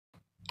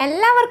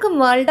എല്ലാവർക്കും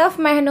world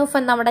of മെഹനൂഫ്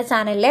എന്ന നമ്മുടെ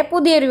ചാനലിലെ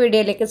പുതിയൊരു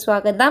വീഡിയോയിലേക്ക്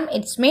സ്വാഗതം.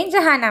 It's me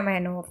Jahana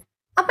മെഹനൂഫ്.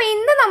 അപ്പോൾ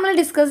ഇന്ന് നമ്മൾ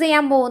ഡിസ്കസ്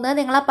ചെയ്യാൻ പോകുന്നത്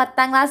നിങ്ങളെ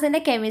 10ാം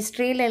ക്ലാസ്സിൻ്റെ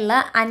കെമിസ്ട്രിയിലുള്ള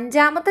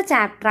 5ാമത്തെ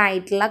ചാപ്റ്റർ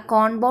ആയിട്ടുള്ള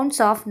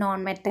കോമ്പൗണ്ട്സ് ഓഫ് നോൺ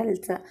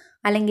മെറ്റൽസ്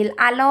അല്ലെങ്കിൽ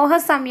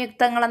അലോഹ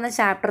സംയുക്തങ്ങൾ എന്ന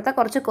ചാപ്റ്ററത്തെ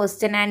കുറച്ച്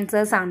ക്വസ്റ്റ്യൻ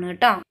ആൻസേഴ്സ് ആണ്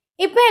കേട്ടോ.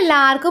 ഇപ്പോൾ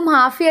എല്ലാവർക്കും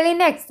ഹാഫ്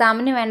ഇയർലിൻ്റെ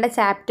എക്സാമിന് വേണ്ട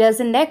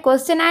ചാപ്റ്റേഴ്സിൻ്റെ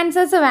ക്വസ്റ്റ്യൻ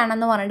ആൻസേഴ്സ്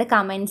വേണമെന്ന് പറഞ്ഞിട്ട്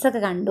കമൻസ് ഒക്കെ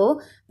കണ്ടു.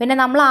 പിന്നെ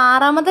നമ്മൾ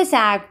 6ാമത്തെ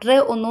ചാപ്റ്റർ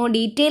ഒന്ന്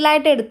ഡീറ്റെയിൽ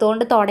ആയിട്ട്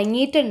എടുത്തുകൊണ്ട്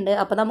തുടങ്ങിയിട്ടുണ്ട്.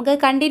 അപ്പോൾ നമുക്ക്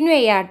കണ്ടിന്യൂ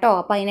ചെയ്യാം കേട്ടോ.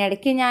 അപ്പോൾ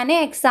അതിനിടയ്ക്ക് ഞാൻ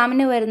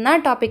എക്സാമിന് വരുന്ന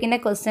ടോപ്പിക്കിൻ്റെ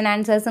ക്വസ്റ്റ്യൻ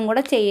ആൻസേഴ്സും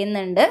കൂടെ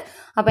ചെയ്യുന്നുണ്ട്.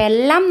 അപ്പോൾ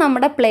എല്ലാം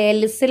നമ്മുടെ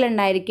പ്ലേലിസ്റ്റിൽ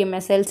ഉണ്ടായിരിക്കും.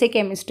 SSLC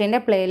കെമിസ്ട്രീൻ്റെ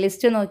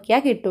പ്ലേലിസ്റ്റ്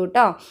നോക്കിയാൽ കിട്ടും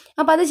കേട്ടോ.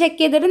 അപ്പോൾ അത് ചെക്ക്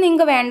ചെയ്തിട്ട്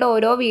നിങ്ങൾക്ക് വേണ്ട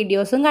ഓരോ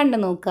വീഡിയോസും കണ്ടു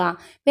നോക്കുക.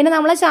 പിന്നെ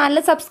നമ്മളെ ചാനൽ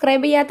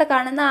സബ്സ്ക്രൈബ് ചെയ്യാത്ത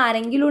കാണുന്ന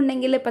ആരെങ്കിലും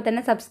ഉണ്ടെങ്കിൽ ഇപ്പോൾ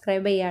തന്നെ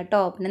സബ്സ്ക്രൈബ് ചെയ്യുക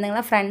കേട്ടോ. പിന്നെ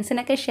നിങ്ങളെ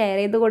ഫ്രണ്ട്സിനൊക്കെ ഷെയർ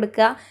ചെയ്ത്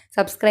കൊടുക്കുക,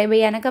 സബ്സ്ക്രൈബ്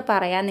ചെയ്യാനൊക്കെ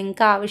പറയാം.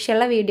 നിങ്ങൾക്ക്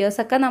ആവശ്യമുള്ള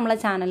വീഡിയോസൊക്കെ നമ്മളെ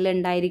ചാനലിൽ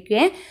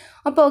ഉണ്ടായിരിക്കുമേ.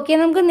 അപ്പോൾ ഓക്കെ,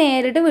 നമുക്ക്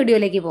നേരിട്ട്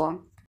വീഡിയോയിലേക്ക് പോകാം.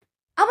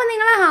 അപ്പോൾ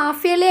നിങ്ങൾ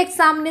ഹാഫ് ഇയർലി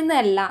എക്സാമിൽ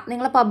നിന്നല്ല,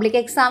 നിങ്ങൾ പബ്ലിക്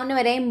എക്സാമിന്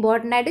വരെ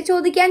ഇമ്പോർട്ടൻ്റ് ആയിട്ട്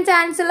ചോദിക്കാൻ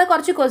ചാൻസ് ഉള്ള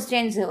കുറച്ച്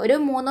ക്വസ്റ്റ്യൻസ്, ഒരു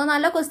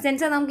 3-4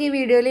 ക്വസ്റ്റ്യൻസ് നമുക്ക് ഈ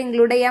വീഡിയോയിൽ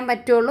ഇൻക്ലൂഡ് ചെയ്യാൻ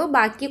പറ്റുള്ളൂ.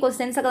 ബാക്കി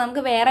ക്വസ്റ്റ്യൻസ് ഒക്കെ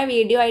നമുക്ക് വേറെ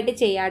വീഡിയോ ആയിട്ട്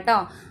ചെയ്യാം കേട്ടോ.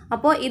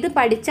 അപ്പോൾ ഇത്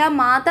പഠിച്ചാൽ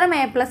മാത്രം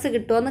A+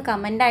 കിട്ടുമെന്ന്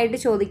കമൻ്റ് ആയിട്ട്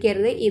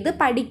ചോദിക്കരുത്. ഇത്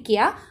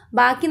പഠിക്കുക,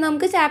 ബാക്കി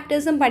നമുക്ക്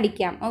ചാപ്റ്റേഴ്സും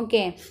പഠിക്കാം.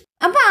 ഓക്കെ,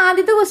 അപ്പോൾ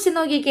ആദ്യത്തെ ക്വസ്റ്റ്യൻ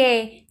നോക്കിക്കേ.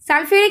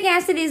 Sulphuric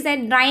acid is A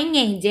drying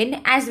agent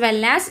as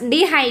well as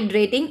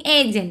dehydrating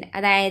agent.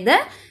 അതായത്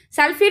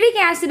സൾഫ്യൂരിക്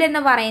ആസിഡ് എന്ന്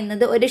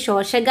പറയുന്നത് ഒരു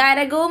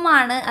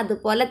ശോഷകാരകവുമാണ്,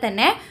 അതുപോലെ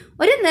തന്നെ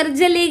ഒരു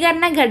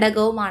നിർജ്ജലീകരണ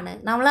ഘടകവുമാണ്.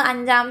 നമ്മൾ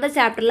 5ാമത്തെ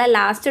ചാപ്റ്ററിലെ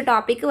ലാസ്റ്റ്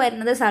ടോപ്പിക്ക്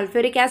വരുന്നത്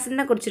സൾഫ്യൂരിക്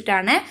ആസിഡിനെ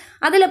കുറിച്ചിട്ടാണ്.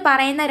 അതിൽ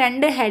പറയുന്ന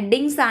 2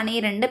 ഹെഡിങ്സ് ആണ്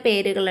ഈ 2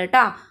 പേരുകൾ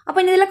കേട്ടോ.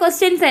 അപ്പോൾ ഇതിലെ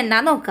ക്വസ്റ്റ്യൻസ്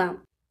എന്താണെന്ന് നോക്കാം.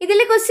 ഇതിൽ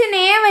ക്വസ്റ്റ്യൻ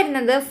എ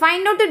വരുന്നത്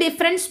find out the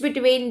difference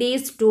between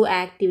these 2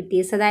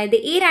 activities. അതായത്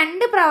ഈ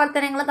 2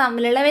 പ്രവർത്തനങ്ങൾ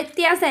തമ്മിലുള്ള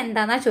വ്യത്യാസം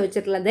എന്താണെന്നാണ്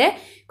ചോദിച്ചിട്ടുള്ളത്.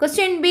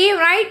 Question B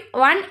right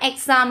 1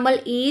 example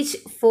each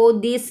for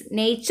these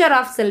nature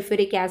of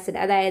sulphuric acid.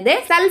 അതായത്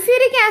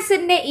സൾഫ്യൂരിക്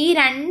ആസിഡിന്റെ ഈ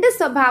 2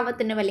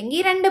 സ്വഭാവത്തിനും അല്ലെങ്കിൽ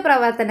ഈ 2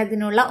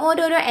 പ്രവർത്തനത്തിനുള്ള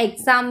ഓരോരോ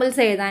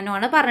എക്സാമ്പിൾസ്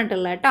എഴുതാനുമാണ്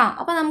പറഞ്ഞിട്ടുള്ളത് കേട്ടോ.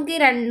 അപ്പോൾ നമുക്ക് ഈ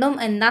 2ഉം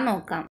എന്താ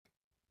നോക്കാം.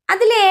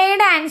 അതിൽ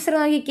എയുടെ ആൻസർ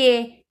നോക്കിക്കേ.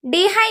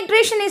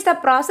 Dehydration is the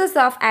process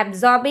of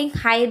absorbing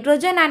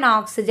hydrogen and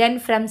oxygen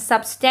from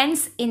substance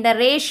in the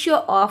ratio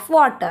of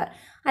water.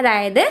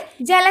 അതായത്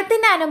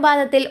ജലത്തിന്റെ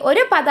അനുപാതത്തിൽ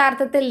ഒരു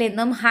പദാർത്ഥത്തിൽ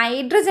നിന്നും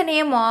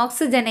ഹൈഡ്രജനെയും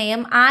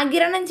ഓക്സിജനെയും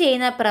ആഗിരണം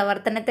ചെയ്യുന്ന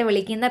പ്രവർത്തനത്തെ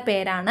വിളിക്കുന്ന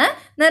പേരാണ്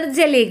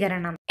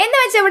നിർജ്ജലീകരണം. എന്ന്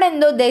വെച്ചാൽ ഇവിടെ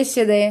എന്താ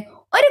ഉദ്ദേശിച്ചത്?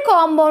 ഒരു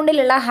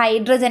കോമ്പൗണ്ടിലുള്ള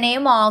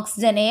ഹൈഡ്രജനെയും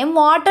ഓക്സിജനെയും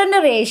വാട്ടറിൻ്റെ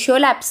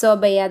റേഷ്യോയിൽ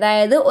അബ്സോർബ് ചെയ്യുക.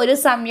 അതായത് ഒരു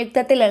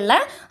സംയുക്തത്തിലുള്ള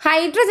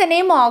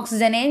ഹൈഡ്രജനെയും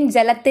ഓക്സിജനെയും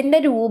ജലത്തിൻ്റെ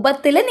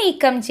രൂപത്തിൽ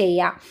നീക്കം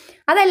ചെയ്യുക.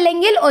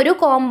 അതല്ലെങ്കിൽ ഒരു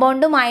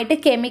കോമ്പൗണ്ടുമായിട്ട്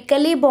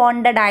കെമിക്കലി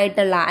ബോണ്ടഡ്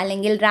ആയിട്ടുള്ള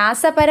അല്ലെങ്കിൽ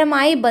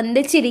രാസപരമായി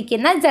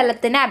ബന്ധിച്ചിരിക്കുന്ന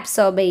ജലത്തിനെ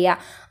അബ്സോർബ് ചെയ്യുക,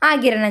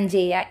 ആഗിരണം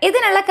ചെയ്യുക.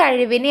 ഇതിനുള്ള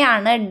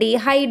കഴിവിനെയാണ്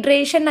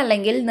ഡീഹൈഡ്രേഷൻ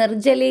അല്ലെങ്കിൽ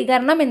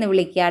നിർജ്ജലീകരണം എന്ന്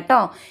വിളിക്കുക കേട്ടോ.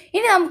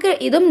 ഇനി നമുക്ക്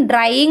ഇതും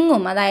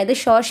ഡ്രൈയിങ്ങും അതായത്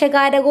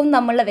ശോഷകാരകവും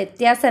തമ്മിലുള്ള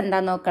വ്യത്യാസം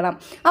എന്താ നോക്കണം.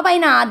 അപ്പോൾ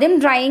അതിന് ആദ്യം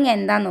ഡ്രൈയിങ്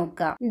എന്താ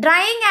നോക്കുക.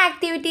 Drying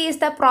activity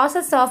is the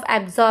process of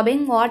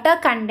absorbing water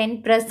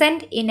content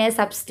present in A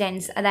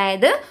substance.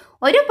 അതായത്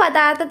ഒരു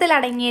പദാർത്ഥത്തിൽ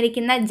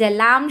അടങ്ങിയിരിക്കുന്ന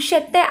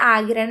ജലാംശത്തെ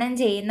ആഗിരണം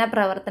ചെയ്യുന്ന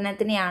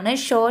പ്രവർത്തനത്തിനെയാണ്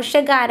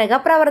ശോഷകാരക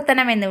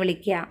പ്രവർത്തനം എന്ന്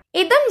വിളിക്കുക.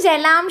 ഇതും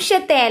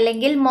ജലാംശത്തെ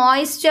അല്ലെങ്കിൽ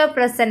മോയ്സ്ചർ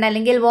പ്രസന്റ്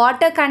അല്ലെങ്കിൽ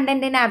വാട്ടർ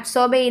കണ്ടന്റിനെ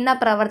അബ്സോർബ് ചെയ്യുന്ന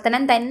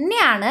പ്രവർത്തനം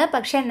തന്നെയാണ്.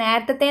 പക്ഷെ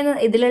നേരത്തെ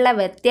ഇതിലുള്ള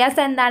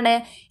വ്യത്യാസം എന്താണ്?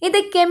 ഇത്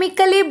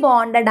കെമിക്കലി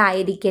ബോണ്ടഡ്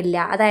ആയിരിക്കില്ല.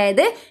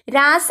 അതായത്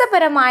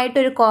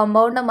രാസപരമായിട്ടൊരു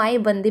കോമ്പൗണ്ടുമായി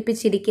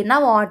ബന്ധിപ്പിച്ചിരിക്കുന്ന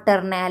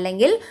വാട്ടറിനെ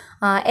അല്ലെങ്കിൽ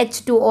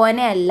H2O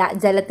അല്ല,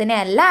 ജലത്തിനെ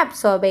അല്ല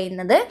അബ്സോർബ്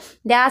ചെയ്യുന്നത്,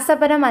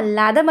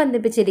 രാസപരമല്ലാതെ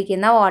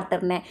ബന്ധിപ്പിച്ചിരിക്കുന്ന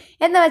വാട്ടറിനെ.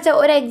 എന്ന് വെച്ചാൽ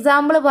ഒരു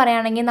എക്സാമ്പിൾ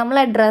പറയുകയാണെങ്കിൽ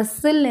നമ്മളെ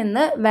ഡ്രസ്സിൽ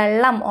നിന്ന്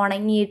വെള്ളം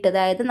ഉണങ്ങിയിട്ട്,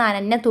 അതായത്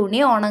നനഞ്ഞ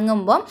തുണി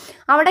ഉണങ്ങുമ്പോൾ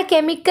അവിടെ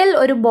കെമിക്കൽ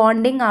ഒരു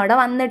ബോണ്ടിങ് അവിടെ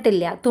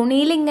വന്നിട്ടില്ല.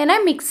 തുണിയിൽ ഇങ്ങനെ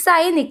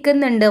മിക്സായി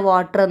നിൽക്കുന്നുണ്ട്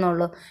വാട്ടർ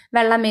എന്നുള്ളൂ,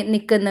 വെള്ളം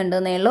നിൽക്കുന്നുണ്ട്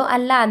എന്നേ ഉള്ളൂ.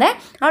 അല്ലാതെ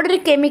അവിടെ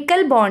ഒരു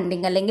കെമിക്കൽ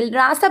ബോണ്ടിങ് അല്ലെങ്കിൽ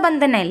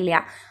രാസബന്ധനം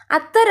ഇല്ല.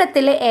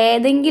 അത്തരത്തിൽ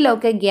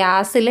ഏതെങ്കിലുമൊക്കെ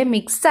ഗ്യാസിൽ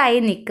മിക്സായി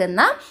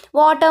നിൽക്കുന്ന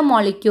വാട്ടർ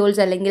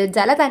മോളിക്യൂൾസ് അല്ലെങ്കിൽ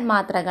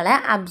ജലതന്മാത്രകളെ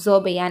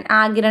അബ്സോർബ് ചെയ്യാൻ,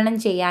 ആഗിരണം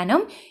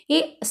ചെയ്യാനും ഈ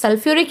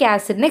സൾഫ്യൂരിക്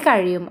ആസിഡിന്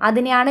കഴിയും.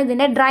 അതിനെയാണ്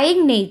ഇതിൻ്റെ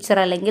ഡ്രൈയിങ് നേച്ചർ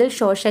അല്ലെങ്കിൽ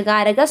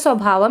ശോഷകാരക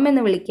സ്വഭാവം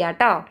എന്ന് വിളിക്കുക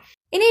കേട്ടോ.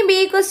 ഇനി ബി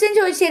ക്വസ്റ്റ്യൻ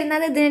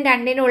ചോദിച്ചിരുന്നത് ഇതിന്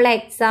 2നുള്ള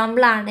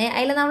എക്സാമ്പിളാണ്.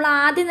 അതിൽ നമ്മൾ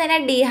ആദ്യം തന്നെ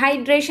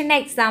ഡീഹൈഡ്രേഷൻ്റെ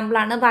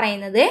എക്സാമ്പിളാണ്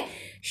പറയുന്നത്.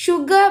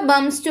 Sugar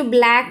bumps to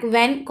black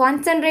when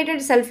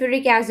concentrated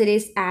sulphuric acid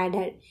is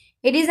added.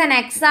 It is an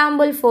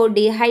example for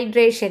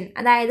dehydration.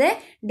 അതായത്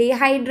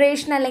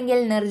ഡീഹൈഡ്രേഷൻ അല്ലെങ്കിൽ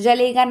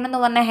നിർജ്ജലീകരണം എന്ന്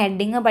പറഞ്ഞ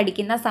ഹെഡിങ്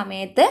പഠിക്കുന്ന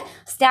സമയത്ത്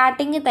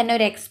സ്റ്റാർട്ടിങ്ങിൽ തന്നെ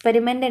ഒരു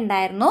എക്സ്പെരിമെൻ്റ്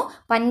ഉണ്ടായിരുന്നു.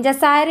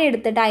 പഞ്ചസാര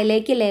എടുത്തിട്ട്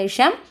അതിലേക്ക്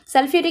ലേശം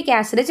സൾഫ്യൂരിക്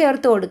ആസിഡ്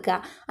ചേർത്ത് കൊടുക്കുക.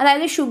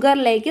 അതായത്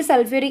ഷുഗറിലേക്ക്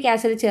സൾഫ്യൂരിക്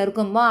ആസിഡ്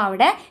ചേർക്കുമ്പോൾ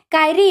അവിടെ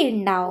കരി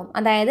ഉണ്ടാവും,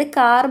 അതായത്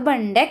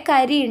കാർബണിൻ്റെ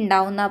കരി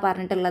ഉണ്ടാവും എന്നാണ്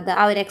പറഞ്ഞിട്ടുള്ളത്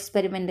ആ ഒരു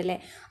എക്സ്പെരിമെൻറ്റിൽ.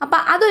 അപ്പോൾ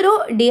അതൊരു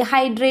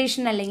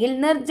ഡീഹൈഡ്രേഷൻ അല്ലെങ്കിൽ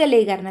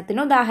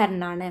നിർജ്ജലീകരണത്തിന്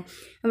ഉദാഹരണമാണ്.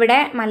 ഇവിടെ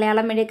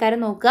മലയാളം മീഡിയക്കാർ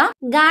നോക്കുക.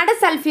 ഗാഢ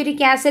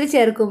സൾഫ്യൂരിക് ആസിഡ്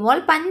ചേർക്കുമ്പോൾ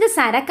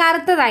പഞ്ചസാര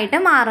കറുത്തതായിട്ട്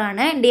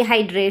മാറുകയാണ്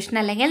ഡീഹൈഡ്രേഷൻ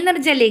അല്ലെങ്കിൽ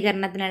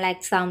നിർജ്ജലീകരണത്തിനുള്ള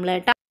എക്സാമ്പിൾ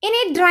കേട്ടോ.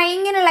 ഇനി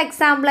ഡ്രൈയിങ്ങിനുള്ള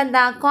എക്സാമ്പിൾ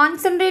എന്താ?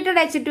 Concentrated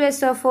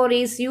H2SO4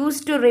 is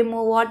used to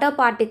remove water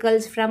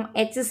particles from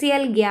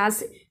HCl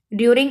gas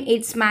during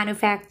it's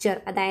manufacture.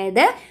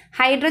 അതായത്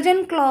ഹൈഡ്രജൻ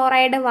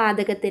ക്ലോറൈഡ്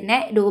വാതകത്തിൻ്റെ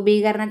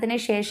രൂപീകരണത്തിന്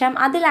ശേഷം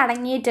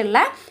അതിലടങ്ങിയിട്ടുള്ള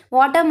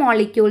വാട്ടർ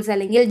മോളിക്യൂൾസ്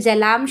അല്ലെങ്കിൽ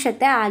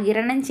ജലാംശത്തെ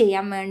ആഗിരണം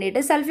ചെയ്യാൻ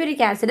വേണ്ടിയിട്ട്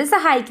സൾഫ്യൂരിക് ആസിഡ്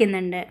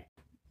സഹായിക്കുന്നുണ്ട്.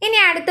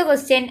 ഇനി അടുത്ത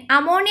question,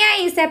 ammonia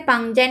is A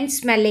പങ്ജന്റ്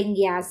smelling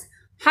gas.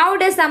 How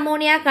does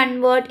ammonia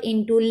convert in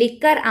to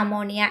liquor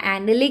ammonia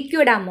and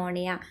liquid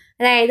ammonia?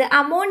 അതായത്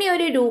അമോണിയ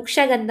ഒരു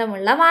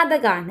രൂക്ഷഗന്ധമുള്ള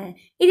വാതകമാണ്.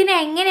 ഇതിനെ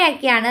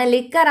എങ്ങനെയൊക്കെയാണ്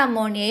ലിക്കർ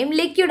അമോണിയയും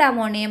ലിക്വിഡ്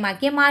അമോണിയയും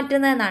ആക്കി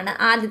മാറ്റുന്നതെന്നാണ്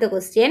ആദ്യത്തെ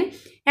ക്വസ്റ്റ്യൻ.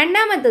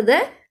 രണ്ടാമത്തത്,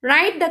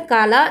 write the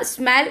colour,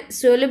 smell,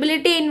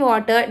 സൊലുബിലിറ്റി in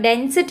water,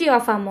 density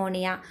of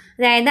ammonia.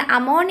 അതായത്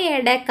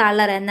അമോണിയയുടെ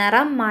കളർ,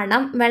 നിറം,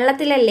 മണം,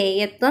 വെള്ളത്തിലെ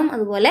ലേയത്വം,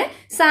 അതുപോലെ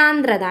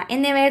സാന്ദ്രത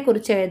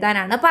എന്നിവയെക്കുറിച്ച്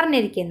എഴുതാനാണ്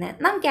പറഞ്ഞിരിക്കുന്നത്.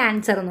 നമുക്ക്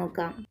ആൻസർ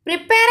നോക്കാം.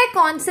 Prepare A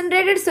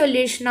concentrated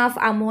solution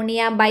of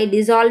ammonia by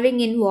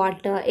dissolving in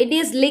water. It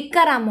is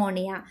liquor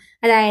ammonia.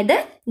 അതായത്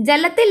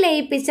ജലത്തിൽ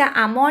ലയിപ്പിച്ച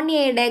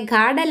അമോണിയയുടെ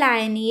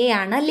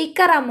ഗാഢലായനിയെയാണ്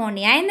ലിക്കർ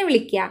അമോണിയ എന്ന്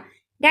വിളിക്കുക.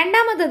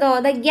 രണ്ടാമത്തതോ,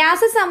 the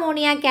gases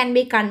ammonia can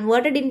be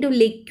converted in to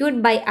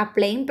liquid by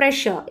applying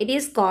pressure. It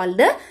is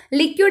called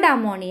liquid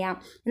ammonia.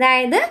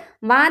 അതായത്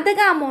വാതക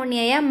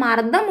അമോണിയയെ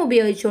മർദ്ദം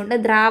ഉപയോഗിച്ചുകൊണ്ട്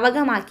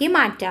ദ്രാവകമാക്കി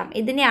മാറ്റാം.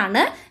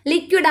 ഇതിനെയാണ്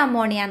ലിക്വിഡ്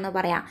അമോണിയ എന്ന്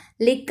പറയാം.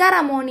 ലിക്കർ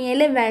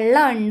അമോണിയയിൽ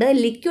വെള്ളമുണ്ട്,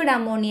 ലിക്വിഡ്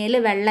അമോണിയയിൽ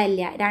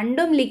വെള്ളമില്ല.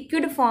 രണ്ടും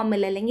ലിക്വിഡ്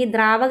ഫോമിൽ അല്ലെങ്കിൽ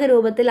ദ്രാവക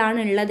രൂപത്തിലാണ്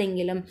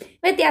ഉള്ളതെങ്കിലും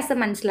വ്യത്യാസം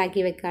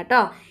മനസ്സിലാക്കി വെക്കുക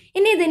കേട്ടോ.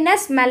 ഇനി ഇതിൻ്റെ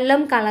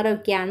സ്മെല്ലും കളറും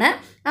ഒക്കെയാണ്.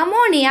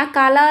 അമോണിയ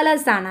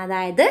കളർലെസ് ആണ്,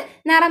 അതായത്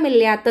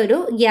നിറമില്ലാത്തൊരു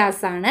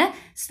ഗ്യാസ് ആണ്.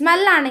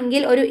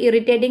 സ്മെല്ലാണെങ്കിൽ ഒരു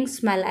ഇറിറ്റേറ്റിംഗ്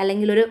സ്മെൽ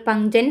അല്ലെങ്കിൽ ഒരു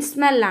പങ്ജന്റ്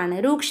സ്മെല്ലാണ്,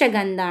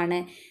 രൂക്ഷഗന്ധമാണ്.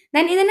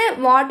 ദെൻ ഇതിന്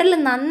വാട്ടറിൽ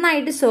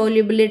നന്നായിട്ട്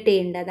സോല്യൂബിലിറ്റി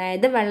ഉണ്ട്,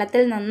 അതായത്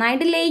വെള്ളത്തിൽ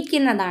നന്നായിട്ട്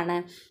ലയിക്കുന്നതാണ്.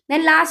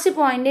 ദെൻ ലാസ്റ്റ്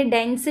പോയിന്റ്,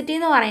 ഡെൻസിറ്റി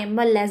എന്ന്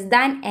പറയുമ്പോൾ ലെസ്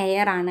ദാൻ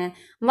എയർ ആണ്,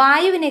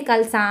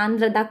 വായുവിനേക്കാൾ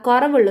സാന്ദ്രത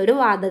കുറവുള്ളൊരു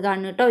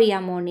വാതകമാണ് കേട്ടോ ഈ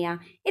അമോണിയ.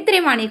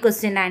 ഇത്രയുമാണ് ഈ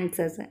ക്വസ്റ്റ്യൻ്റെ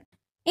ആൻസേഴ്സ്.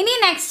 ഇനി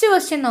നെക്സ്റ്റ്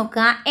ക്വസ്റ്റ്യൻ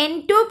നോക്കുക.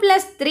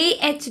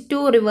 N2+3H2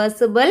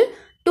 റിവേഴ്സിബിൾ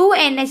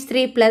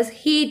 2NH3+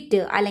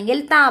 ഹീറ്റ് അല്ലെങ്കിൽ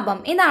താപം.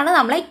 ഇതാണ്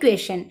നമ്മളെ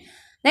equation.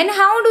 Then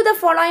how do the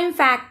following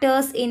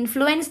factors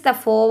influence the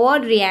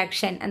forward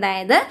reaction?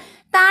 അതായത്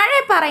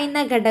താഴെ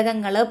പറയുന്ന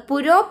ഘടകങ്ങൾ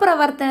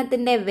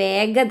പുരോപ്രവർത്തനത്തിൻ്റെ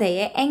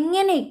വേഗതയെ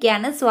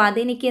എങ്ങനെയൊക്കെയാണ്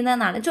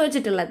സ്വാധീനിക്കുന്നതെന്നാണ്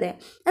ചോദിച്ചിട്ടുള്ളത്.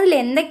 അതിൽ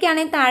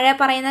എന്തൊക്കെയാണ് ഈ താഴെ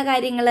പറയുന്ന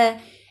കാര്യങ്ങൾ?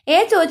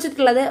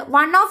 ചോദിച്ചിട്ടുള്ളത്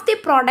one of the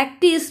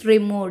product is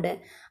removed.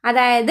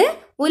 അതായത്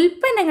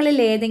ഉൽപ്പന്നങ്ങളിൽ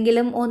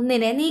ഏതെങ്കിലും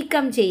ഒന്നിനെ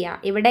നീക്കം ചെയ്യുക.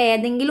 ഇവിടെ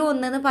ഏതെങ്കിലും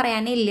ഒന്നെന്ന്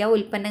പറയാനില്ല,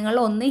 ഉൽപ്പന്നങ്ങൾ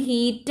ഒന്ന്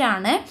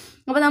ഹീറ്റാണ്.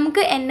 അപ്പോൾ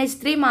നമുക്ക്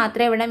NH3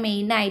 മാത്രമേ ഇവിടെ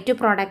മെയിനായിട്ട്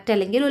പ്രൊഡക്റ്റ്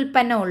അല്ലെങ്കിൽ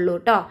ഉൽപ്പന്നം ഉള്ളൂ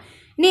കേട്ടോ.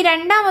 ഇനി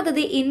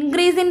രണ്ടാമത്തത്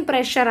ഇൻക്രീസ് ഇൻ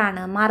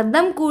പ്രഷറാണ്,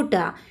 മർദ്ദം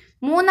കൂട്ടുക.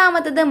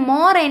 മൂന്നാമത്തത്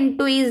മോർ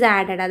N2 ഈസ്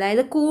ആഡഡ്,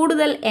 അതായത്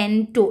കൂടുതൽ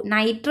N2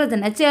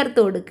 നൈട്രജനെ ചേർത്ത്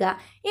കൊടുക്കുക.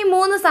 ഈ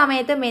മൂന്ന്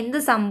സമയത്തും എന്ത്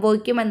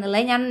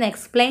സംഭവിക്കുമെന്നുള്ളത് ഞാനൊന്ന്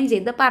എക്സ്പ്ലെയിൻ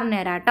ചെയ്ത്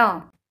പറഞ്ഞുതരാം കേട്ടോ.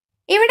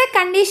 ഇവിടെ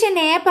കണ്ടീഷൻ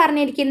എ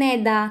പറഞ്ഞിരിക്കുന്നത്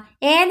ഏതാ?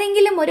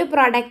 ഏതെങ്കിലും ഒരു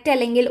പ്രൊഡക്റ്റ്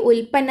അല്ലെങ്കിൽ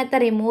ഉൽപ്പന്നത്തെ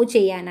റിമൂവ്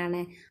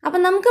ചെയ്യാനാണ്. അപ്പം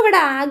നമുക്കിവിടെ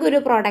ആകെ ഒരു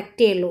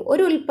പ്രൊഡക്റ്റേ ഉള്ളൂ,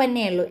 ഒരു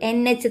ഉൽപ്പന്നേ ഉള്ളൂ,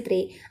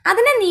 NH3.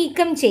 അതിനെ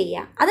നീക്കം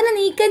ചെയ്യുക. അതിനെ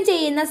നീക്കം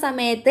ചെയ്യുന്ന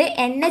സമയത്ത്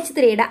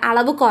NH3യുടെ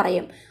അളവ്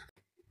കുറയും.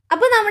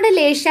 അപ്പോൾ നമ്മുടെ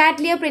Le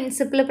Chatelier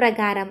പ്രിൻസിപ്പിൾ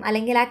പ്രകാരം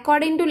അല്ലെങ്കിൽ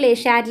according to Le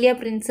Chatelier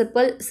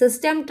principle,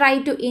 system try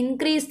to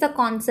increase the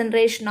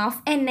concentration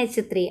of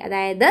NH3.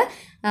 അതായത്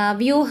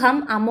വ്യൂഹം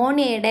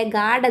അമോണിയയുടെ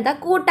ഗാഢത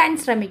കൂട്ടാൻ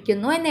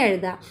ശ്രമിക്കുന്നു എന്ന്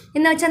എഴുതുക.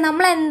 എന്ന് വെച്ചാൽ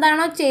നമ്മൾ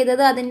എന്താണോ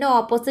ചെയ്തത് അതിൻ്റെ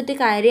ഓപ്പോസിറ്റ്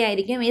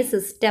കാര്യമായിരിക്കും ഈ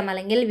സിസ്റ്റം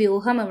അല്ലെങ്കിൽ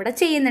വ്യൂഹം ഇവിടെ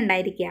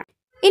ചെയ്യുന്നുണ്ടായിരിക്കുക.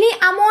 ഇനി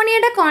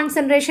അമോണിയയുടെ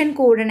കോൺസെൻട്രേഷൻ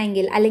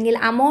കൂടണമെങ്കിൽ അല്ലെങ്കിൽ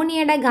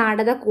അമോണിയയുടെ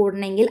ഗാഢത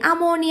കൂടണമെങ്കിൽ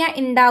അമോണിയ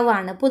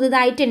ഉണ്ടാവുകയാണ്,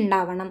 പുതുതായിട്ട്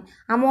ഉണ്ടാവണം.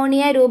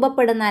 അമോണിയ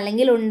രൂപപ്പെടുന്ന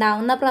അല്ലെങ്കിൽ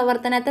ഉണ്ടാവുന്ന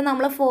പ്രവർത്തനത്തെ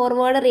നമ്മൾ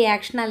ഫോർവേഡ്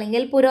റിയാക്ഷൻ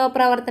അല്ലെങ്കിൽ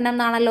പുരോപ്രവർത്തനം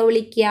എന്നാണല്ലോ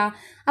വിളിക്കുക.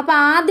 അപ്പോൾ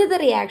ആദ്യത്തെ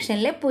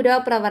റിയാക്ഷനിൽ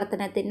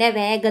പുരോപ്രവർത്തനത്തിൻ്റെ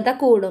വേഗത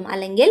കൂടും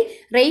അല്ലെങ്കിൽ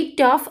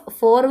rate of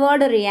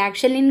forward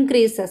reaction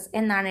increases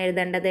എന്നാണ്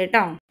എഴുതേണ്ടത്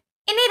കേട്ടോ.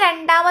 ഇനി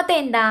രണ്ടാമത്തെ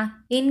എന്താ?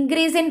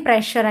 ഇൻക്രീസ് ഇൻ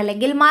പ്രഷർ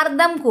അല്ലെങ്കിൽ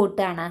മർദ്ദം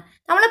കൂട്ടുകയാണ്.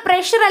 നമ്മൾ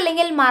പ്രഷർ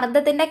അല്ലെങ്കിൽ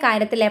മർദ്ദത്തിൻ്റെ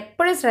കാര്യത്തിൽ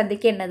എപ്പോഴും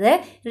ശ്രദ്ധിക്കേണ്ടത്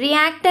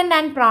റിയാക്റ്റൻ്റ്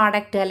ആൻഡ്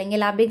പ്രോഡക്റ്റ്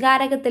അല്ലെങ്കിൽ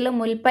അഭികാരകത്തിലും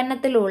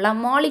ഉൽപ്പന്നത്തിലുള്ള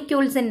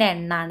മോളിക്യൂൾസിൻ്റെ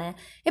എണ്ണമാണ്.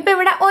 ഇപ്പോൾ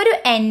ഇവിടെ ഒരു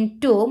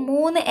N2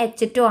 3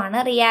 H2 ആണ്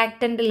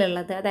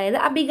റിയാക്റ്റൻറ്റിലുള്ളത്, അതായത്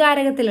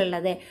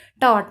അഭികാരകത്തിലുള്ളത്.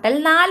 ടോട്ടൽ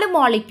 4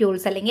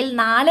 മോളിക്യൂൾസ് അല്ലെങ്കിൽ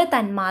 4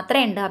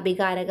 തന്മാത്രയുണ്ട്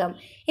അഭികാരകം.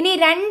 ഇനി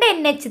 2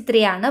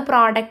 NH3 ആണ്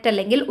പ്രോഡക്റ്റ്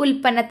അല്ലെങ്കിൽ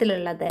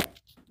ഉൽപ്പന്നത്തിലുള്ളത്.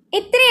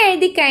 ഇത്ര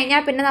എഴുതി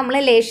കഴിഞ്ഞാൽ പിന്നെ നമ്മൾ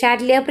Le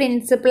Chatelier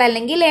പ്രിൻസിപ്പിൾ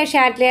അല്ലെങ്കിൽ Le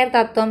Chatelier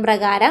തത്വം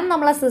പ്രകാരം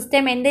നമ്മളെ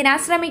സിസ്റ്റം എന്തിനാ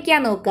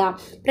ശ്രമിക്കാൻ നോക്കുക?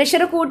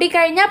 പ്രഷർ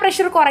കൂട്ടിക്കഴിഞ്ഞാൽ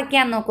പ്രഷർ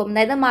കുറയ്ക്കാൻ നോക്കും,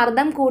 അതായത്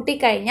മർദ്ദം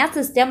കൂട്ടിക്കഴിഞ്ഞാൽ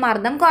സിസ്റ്റം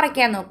മർദ്ദം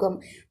കുറയ്ക്കാൻ നോക്കും.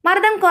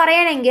 മർദ്ദം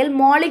കുറയണമെങ്കിൽ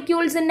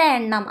മോളിക്യൂൾസിൻ്റെ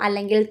എണ്ണം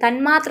അല്ലെങ്കിൽ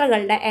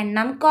തന്മാത്രകളുടെ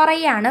എണ്ണം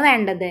കുറയാണ്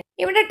വേണ്ടത്.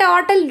 ഇവിടെ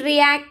ടോട്ടൽ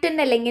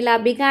റിയാക്റ്റൻ്റ് അല്ലെങ്കിൽ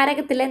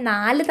അഭികാരകത്തിലെ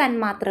 4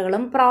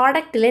 തന്മാത്രകളും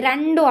പ്രോഡക്റ്റിൽ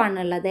 2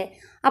 ആണുള്ളത്.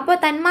 അപ്പോൾ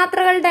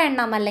തന്മാത്രകളുടെ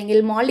എണ്ണം അല്ലെങ്കിൽ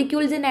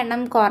മോളിക്യൂൾസിൻ്റെ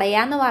എണ്ണം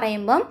കുറയാന്ന്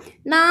പറയുമ്പം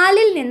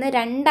 4-ൽ നിന്ന്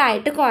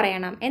 2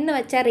 കുറയണം എന്ന്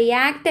വെച്ചാൽ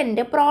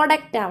റിയാക്റ്റൻ്റ്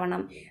പ്രോഡക്റ്റ്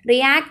ആവണം.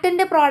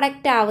 റിയാക്റ്റൻ്റ്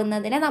പ്രോഡക്റ്റ്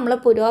ആവുന്നതിനെ നമ്മൾ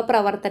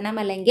പുരോപ്രവർത്തനം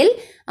അല്ലെങ്കിൽ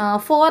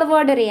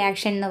ഫോർവേഡ്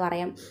റിയാക്ഷൻ എന്ന്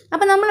പറയും.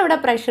 അപ്പോൾ നമ്മളിവിടെ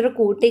പ്രഷർ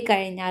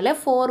കൂട്ടിക്കഴിഞ്ഞാൽ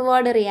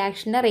ഫോർവേഡ്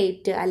റിയാക്ഷൻ്റെ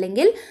റേറ്റ്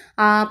അല്ലെങ്കിൽ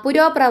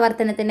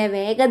പുരോപ്രവർത്തനത്തിൻ്റെ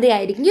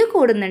വേഗതയായിരിക്കും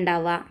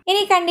കൂടുന്നുണ്ടാവുക.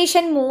 ഇനി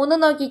കണ്ടീഷൻ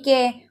 3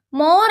 നോക്കിക്കേ.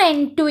 മോർ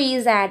N2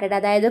 ഈസ് ആഡഡ്,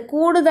 അതായത്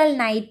കൂടുതൽ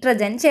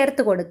നൈട്രജൻ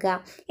ചേർത്ത് കൊടുക്കുക.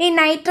 ഈ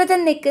നൈട്രജൻ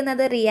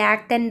നിൽക്കുന്നത്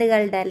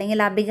റിയാക്റ്റൻറ്റുകളുടെ അല്ലെങ്കിൽ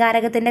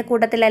അഭികാരകത്തിൻ്റെ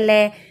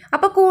കൂട്ടത്തിലല്ലേ.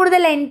 അപ്പോൾ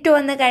കൂടുതൽ N2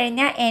 വന്നു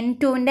കഴിഞ്ഞാൽ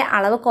N2ൻ്റെ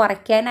അളവ്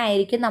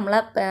കുറയ്ക്കാനായിരിക്കും നമ്മൾ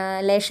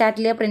ലേ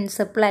ഷാറ്റ്ലിയർ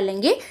പ്രിൻസിപ്പിൾ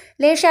അല്ലെങ്കിൽ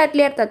ലേ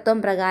ഷാറ്റ്ലിയർ തത്വം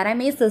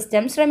പ്രകാരം ഈ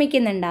സിസ്റ്റം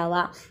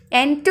ശ്രമിക്കുന്നുണ്ടാവുക.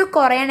 N2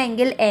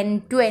 കുറയണമെങ്കിൽ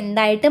N2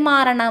 എന്തായിട്ട്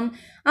മാറണം?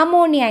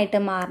 അമോണിയ ആയിട്ട്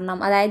മാറണം.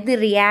 അതായത്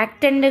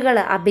റിയാക്റ്റൻറ്റുകൾ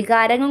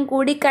അഭികാരകം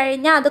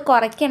കൂടിക്കഴിഞ്ഞാൽ അത്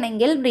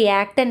കുറയ്ക്കണമെങ്കിൽ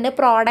റിയാക്റ്റൻ്റ്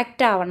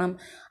പ്രോഡക്റ്റ് ആവണം,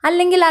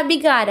 അല്ലെങ്കിൽ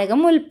അഭികാരകം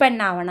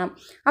ഉൽപ്പന്നമാവണം.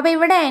 അപ്പോൾ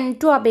ഇവിടെ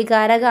N2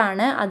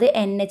 അഭികാരകമാണ്, അത്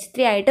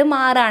NH3 ആയിട്ട്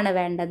മാറാണ്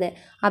വേണ്ടത്.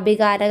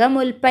 അഭികാരകം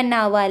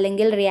ഉൽപ്പന്നമാവുക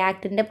അല്ലെങ്കിൽ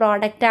റിയാക്റ്റൻ്റ്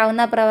പ്രോഡക്റ്റ്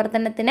ആവുന്ന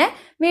പ്രവർത്തനത്തിന്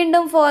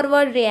വീണ്ടും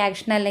ഫോർവേഡ്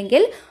റിയാക്ഷൻ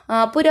അല്ലെങ്കിൽ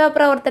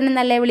പുരോപ്രവർത്തനം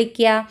എന്നല്ലേ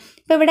വിളിക്കുക.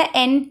 അപ്പോൾ ഇവിടെ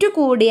N2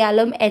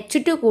 കൂടിയാലും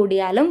H2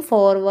 കൂടിയാലും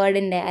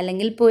ഫോർവേഡിൻ്റെ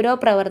അല്ലെങ്കിൽ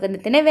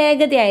പുരോപ്രവർത്തനത്തിൻ്റെ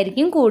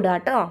വേഗതയായിരിക്കും കൂടുക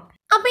കേട്ടോ.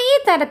 അപ്പോൾ ഈ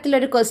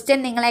തരത്തിലൊരു ക്വസ്റ്റ്യൻ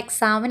നിങ്ങൾ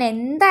എക്സാമിന്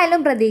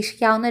എന്തായാലും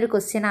പ്രതീക്ഷിക്കാവുന്ന ഒരു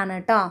ക്വസ്റ്റ്യൻ ആണ്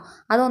കേട്ടോ.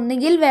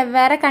 അതൊന്നുകിൽ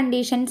വെവ്വേറെ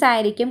കണ്ടീഷൻസ്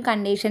ആയിരിക്കും.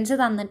 കണ്ടീഷൻസ്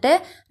തന്നിട്ട്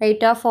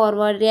റേറ്റ് ഓഫ്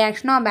ഫോർവേഡ്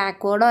റിയാക്ഷനോ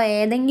ബാക്ക്വേർഡോ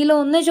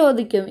ഏതെങ്കിലും ഒന്ന്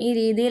ചോദിക്കും. ഈ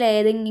രീതിയിൽ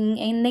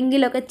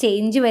എന്തെങ്കിലുമൊക്കെ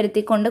ചേഞ്ച്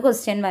വരുത്തിക്കൊണ്ട്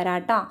ക്വസ്റ്റ്യൻ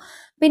വരാം കേട്ടോ.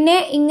 പിന്നെ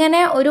ഇങ്ങനെ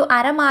ഒരു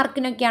 1/2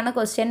 മാർക്കിനൊക്കെയാണ്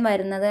ക്വസ്റ്റ്യൻ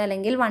വരുന്നത്,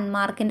 അല്ലെങ്കിൽ 1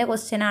 മാർക്കിൻ്റെ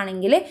ക്വസ്റ്റ്യൻ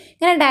ആണെങ്കിൽ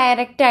ഇങ്ങനെ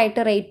ഡയറക്റ്റ്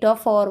ആയിട്ട് rate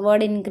of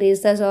forward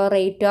increases or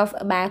rate of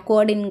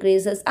backward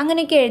increases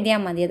അങ്ങനെയൊക്കെ എഴുതിയാൽ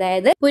മതി.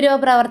 അതായത്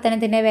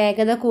പുരോപ്രവർത്തനത്തിൻ്റെ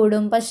വേഗത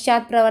കൂടും,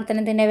 പശ്ചാത്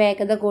പ്രവർത്തനത്തിൻ്റെ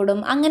വേഗത കൂടും,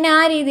 അങ്ങനെ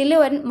ആ രീതിയിൽ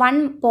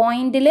 1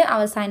 പോയിന്റിൽ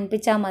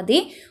അവസാനിപ്പിച്ചാൽ മതി.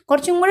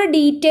 കുറച്ചും കൂടി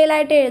ഡീറ്റെയിൽ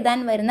ആയിട്ട്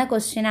എഴുതാൻ വരുന്ന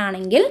ക്വസ്റ്റ്യൻ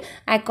ആണെങ്കിൽ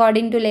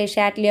according to Leh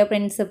Chatelier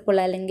principle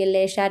അല്ലെങ്കിൽ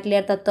ലേ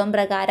ഷാറ്റ്ലിയർ തത്വം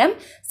പ്രകാരം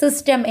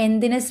സിസ്റ്റം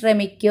എന്തിന്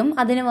ശ്രമിക്കും,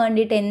 അതിന്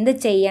വേണ്ടിയിട്ട് എന്ത്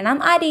ചെയ്യണം,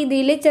 ആ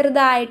രീതിയിൽ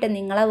ചെറുതായിട്ട്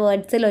നിങ്ങളെ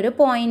വേർഡ്സിൽ ഒരു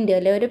പോയിന്റ്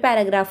അല്ലെങ്കിൽ ഒരു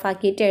പാരഗ്രാഫ്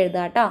ആക്കിയിട്ട്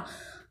എഴുതുക കേട്ടോ.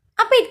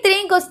 അപ്പോൾ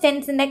ഇത്രയും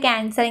ക്വസ്റ്റ്യൻസിൻ്റെ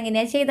ക്യാൻസർ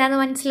എങ്ങനെയാണ് ചെയ്താന്ന്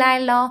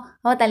മനസ്സിലായല്ലോ.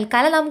 അപ്പോൾ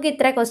തൽക്കാലം നമുക്ക്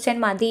ഇത്ര ക്വസ്റ്റ്യൻ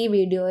മതി ഈ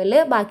വീഡിയോയിൽ.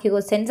 ബാക്കി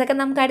ക്വസ്റ്റ്യൻസൊക്കെ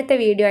നമുക്ക് അടുത്ത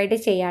വീഡിയോ ആയിട്ട്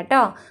ചെയ്യാം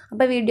കേട്ടോ.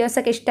 അപ്പോൾ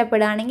വീഡിയോസൊക്കെ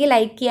ഇഷ്ടപ്പെടുകയാണെങ്കിൽ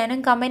ലൈക്ക്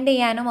ചെയ്യാനും കമൻറ്റ്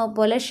ചെയ്യാനും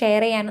അതുപോലെ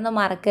ഷെയർ ചെയ്യാനൊന്നും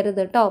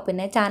മറക്കരുത് കേട്ടോ.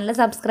 പിന്നെ ചാനൽ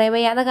സബ്സ്ക്രൈബ്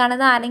ചെയ്യാതെ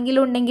കാണുന്ന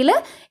ആരെങ്കിലും ഉണ്ടെങ്കിൽ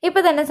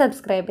ഇപ്പോൾ തന്നെ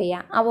സബ്സ്ക്രൈബ്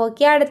ചെയ്യാം. അപ്പോൾ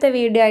ഓക്കെ, അടുത്ത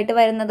വീഡിയോ ആയിട്ട്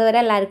വരുന്നത്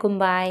വരെ എല്ലാവർക്കും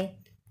ബൈ.